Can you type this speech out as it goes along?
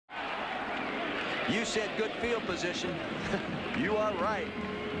You said good field position. You are right.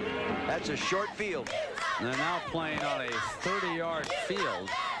 That's a short field. They're now playing on a 30-yard field.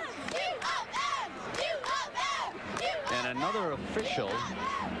 And another official.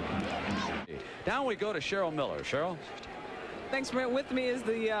 Down we go to Cheryl Miller. Cheryl. Thanks, Brent. With me is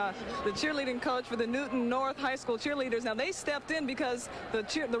the cheerleading coach for the Newton North High School cheerleaders. Now, they stepped in because the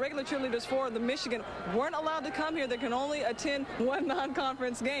regular cheerleaders for the Michigan weren't allowed to come here. They can only attend one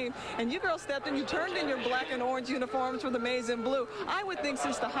non-conference game. And you girls stepped in. You turned in your black and orange uniforms for the maize and blue. I would think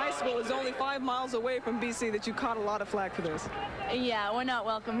since the high school is only 5 miles away from BC that you caught a lot of flack for this. Yeah, we're not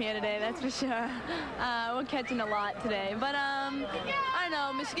welcome here today, that's for sure. We're catching a lot today. But, I don't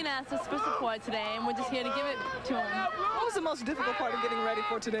know, Michigan asked us for support today, and we're just here to give it to them. What was the most difficult part of getting ready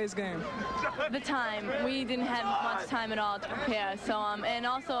for today's game? The time. We didn't have much time at all to prepare. So, and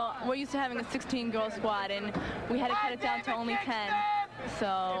also, we're used to having a 16-girl squad, and we had to cut it down to only 10.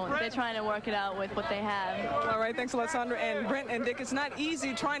 So they're trying to work it out with what they have. All right, thanks, Alessandra. And Brent and Dick, it's not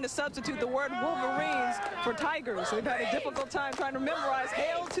easy trying to substitute the word Wolverines for Tigers. They've had a difficult time trying to memorize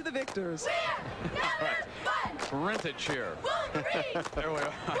Hail to the Victors. Printed cheer. There we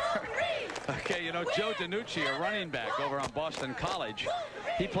are. Okay, you know, Joe DiNucci, a running back over on Boston College,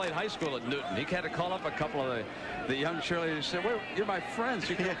 he played high school at Newton. He had to call up a couple of the young cheerleaders and say, well, you're my friends.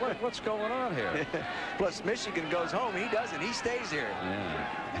 You can, what's going on here? Plus, Michigan goes home. He doesn't. He stays here.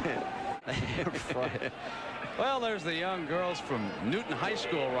 Yeah. Well, there's the young girls from Newton High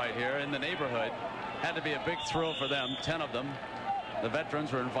School right here in the neighborhood. Had to be a big thrill for them, 10 of them. The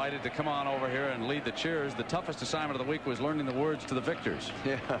veterans were invited to come on over here and lead the cheers. The toughest assignment of the week was learning the words to the victors.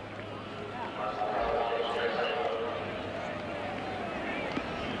 Yeah.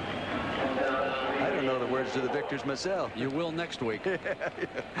 I don't know the words to the victors myself. You will next week.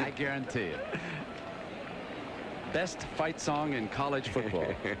 I guarantee it. Best fight song in college football.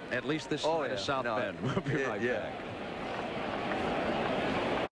 At least this side of South Bend. We'll be right back.